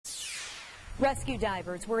Rescue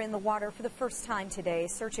divers were in the water for the first time today,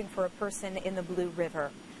 searching for a person in the Blue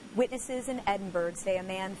River. Witnesses in Edinburgh say a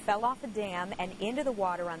man fell off a dam and into the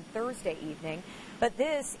water on Thursday evening. But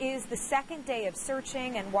this is the second day of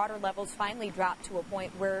searching, and water levels finally dropped to a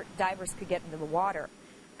point where divers could get into the water.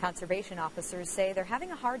 Conservation officers say they're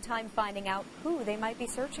having a hard time finding out who they might be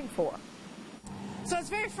searching for. So it's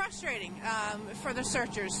very frustrating for the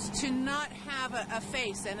searchers to not have a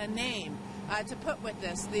face and a name to put with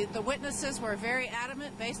this. The witnesses were very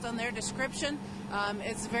adamant based on their description.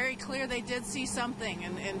 It's very clear they did see something,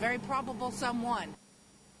 and very probable someone.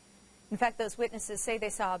 In fact, those witnesses say they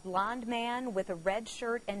saw a blonde man with a red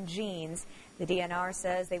shirt and jeans. The DNR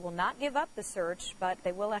says they will not give up the search, but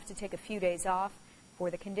they will have to take a few days off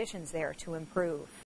for the conditions there to improve.